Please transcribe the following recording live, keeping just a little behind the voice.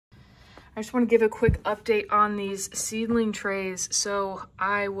I just want to give a quick update on these seedling trays. So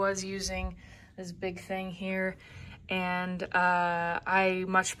I was using this big thing here, and I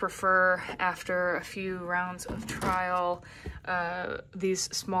much prefer, after a few rounds of trial, these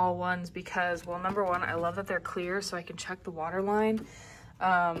small ones because, well, number one, I love that they're clear so I can check the water line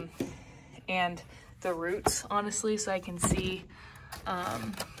and the roots, honestly, so I can see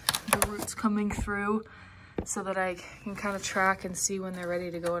the roots coming through so that I can kind of track and see when they're ready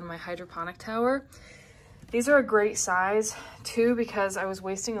to go in my hydroponic tower. These are a great size too, because I was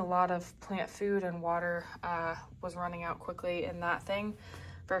wasting a lot of plant food and water was running out quickly in that thing,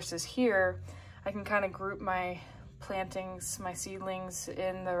 versus here I can kind of group my plantings, my seedlings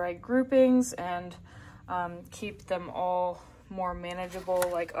in the right groupings and keep them all more manageable,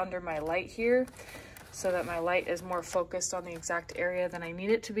 like under my light here, so that my light is more focused on the exact area that I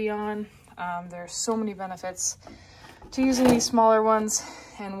need it to be on. There's so many benefits to using these smaller ones,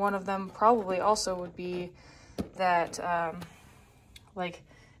 and one of them probably also would be that like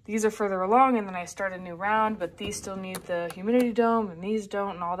these are further along and then I start a new round, but these still need the humidity dome and these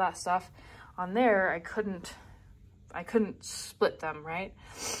don't, and all that stuff. On there I couldn't split them, right?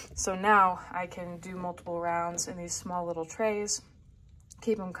 So now I can do multiple rounds in these small little trays,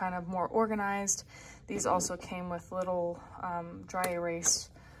 keep them kind of more organized. These also came with little dry erase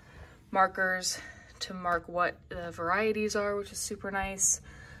markers to mark what the varieties are, which is super nice.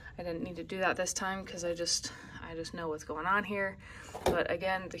 I didn't need to do that this time because I just know what's going on here. But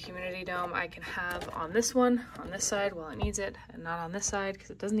again, the humidity dome I can have on this one, on this side while it needs it, and not on this side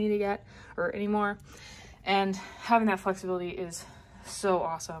because it doesn't need it yet or anymore. And having that flexibility is so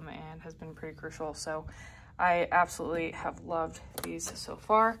awesome and has been pretty crucial. So I absolutely have loved these so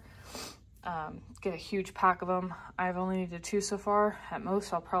far. Get a huge pack of them. I've only needed 2 so far. At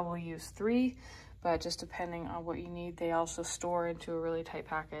most, I'll probably use 3, but just depending on what you need. They also store into a really tight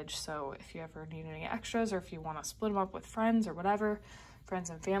package. So if you ever need any extras, or if you want to split them up with friends or whatever, friends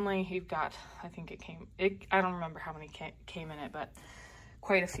and family, you've got, I think I don't remember how many came in it, but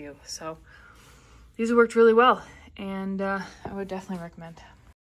quite a few. So these have worked really well, and I would definitely recommend.